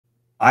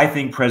I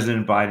think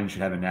President Biden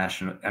should have a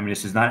national. I mean,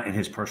 this is not in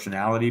his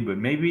personality, but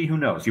maybe, who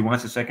knows? He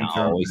wants a second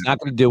term. He's not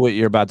going to do what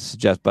you're about to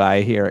suggest, but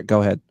I hear it.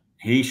 Go ahead.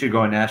 He should go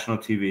on national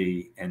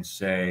TV and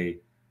say,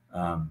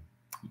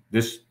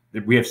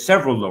 we have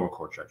several lower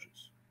court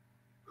judges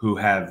who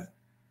have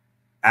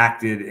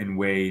acted in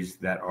ways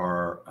that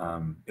are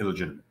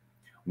illegitimate.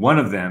 One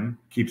of them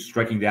keeps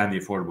striking down the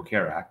Affordable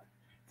Care Act.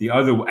 The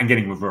other, and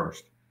getting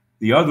reversed.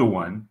 The other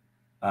one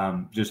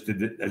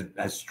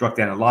has struck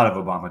down a lot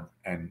of Obama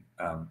and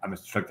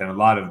struck down a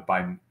lot of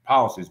Biden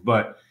policies.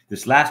 But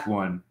this last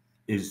one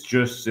is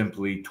just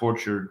simply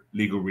tortured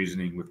legal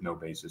reasoning with no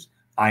basis.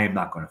 I am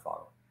not going to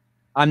follow it.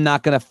 I'm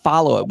not going to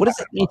follow it. What does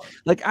it mean?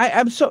 Like,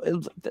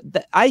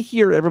 I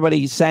hear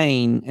everybody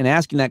saying and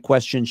asking that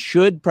question,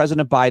 should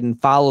President Biden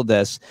follow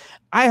this?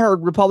 I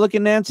heard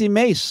Republican Nancy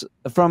Mace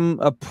from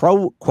a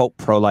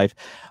pro-life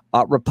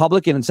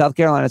Republican in South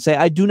Carolina say,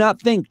 I do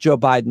not think Joe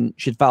Biden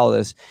should follow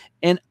this.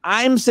 And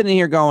I'm sitting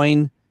here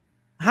going,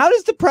 how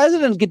does the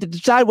president get to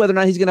decide whether or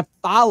not he's going to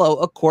follow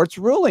a court's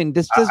ruling?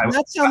 This does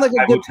not sound like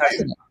a good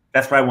president.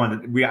 That's why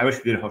I wish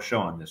we did a whole show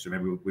on this, or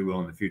maybe we will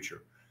in the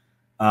future.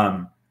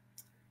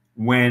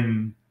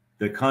 When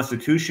the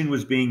Constitution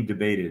was being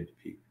debated,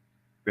 Pete,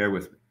 bear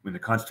with me, when the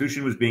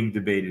Constitution was being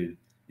debated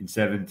in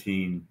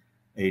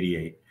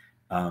 1788,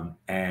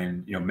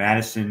 and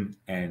Madison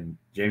and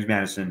James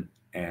Madison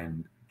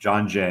and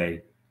John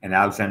Jay and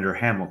Alexander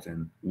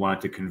Hamilton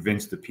wanted to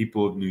convince the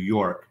people of New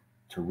York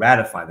to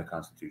ratify the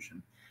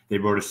Constitution, they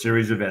wrote a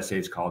series of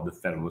essays called the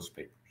Federalist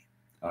Papers.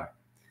 All right.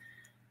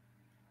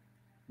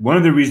 One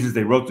of the reasons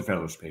they wrote the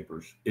Federalist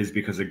Papers is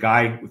because a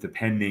guy with a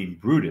pen named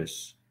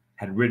Brutus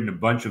had written a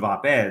bunch of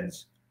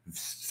op-eds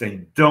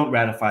saying, don't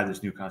ratify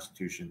this new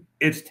Constitution.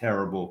 It's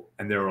terrible,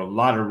 and there are a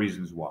lot of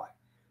reasons why.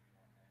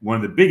 One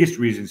of the biggest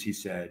reasons, he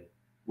said,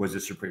 was the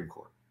Supreme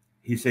Court.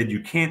 He said,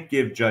 you can't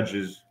give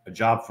judges a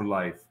job for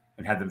life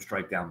and have them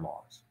strike down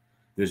laws.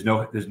 There's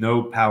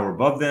no power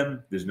above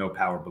them. There's no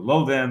power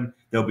below them.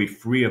 They'll be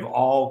free of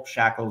all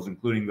shackles,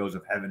 including those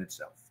of heaven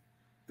itself.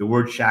 The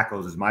word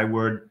shackles is my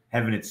word.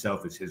 Heaven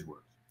itself is his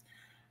word.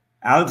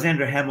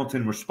 Alexander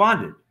Hamilton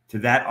responded to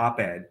that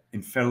op-ed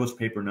in Federalist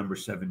Paper number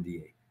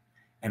 78.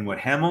 And what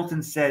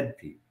Hamilton said,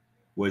 Pete,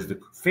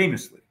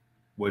 famously,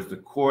 was the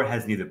court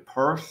has neither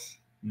purse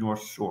nor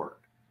sword.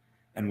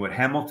 And what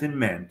Hamilton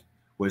meant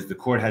was the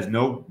court has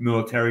no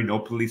military, no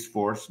police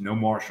force, no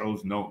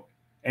marshals, no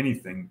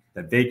anything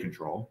that they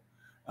control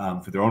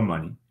for their own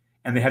money.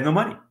 And they have no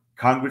money.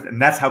 Congress,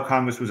 and that's how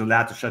Congress was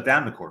allowed to shut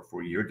down the court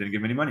for a year. It didn't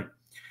give them any money.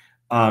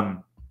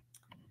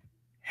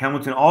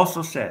 Hamilton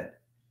also said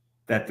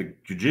that the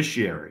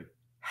judiciary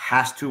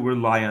has to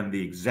rely on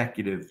the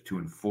executive to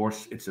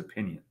enforce its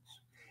opinions.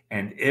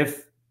 And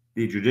if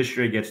the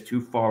judiciary gets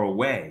too far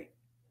away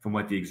from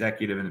what the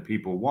executive and the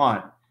people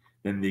want,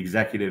 then the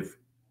executive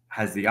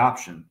has the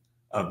option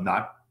of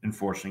not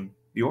enforcing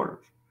the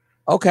orders.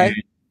 Okay.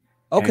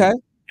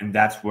 And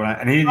that's what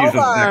and he didn't use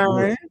those exact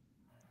words.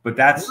 But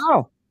that's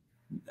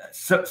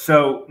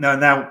so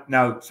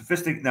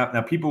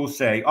now people will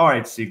say, all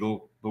right,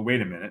 Segall, but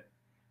wait a minute.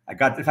 I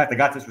got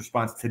this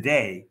response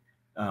today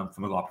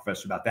from a law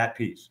professor about that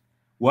piece.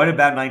 What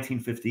about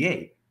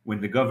 1958,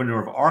 when the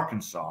governor of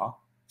Arkansas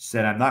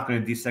said, I'm not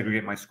going to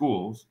desegregate my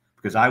schools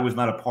because I was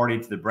not a party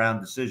to the Brown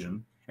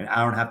decision and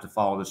I don't have to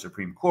follow the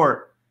Supreme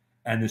Court.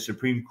 And the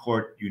Supreme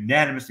Court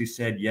unanimously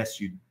said, yes,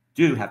 you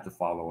do have to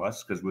follow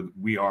us because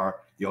we are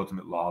the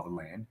ultimate law of the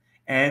land.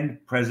 And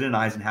President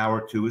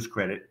Eisenhower, to his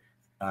credit,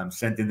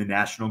 sent in the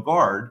National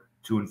Guard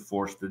to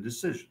enforce the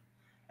decision.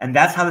 And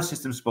that's how the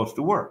system's supposed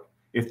to work.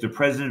 If the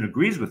president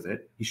agrees with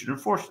it, he should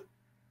enforce it.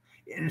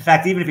 In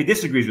fact, even if he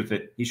disagrees with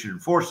it, he should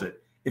enforce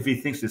it if he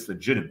thinks it's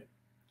legitimate.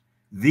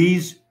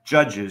 These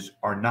judges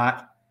are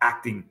not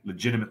acting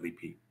legitimately,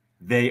 Pete.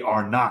 They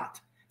are not.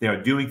 They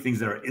are doing things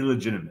that are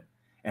illegitimate.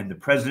 And the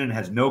president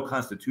has no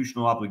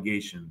constitutional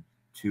obligation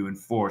to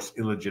enforce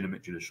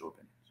illegitimate judicial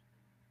opinions.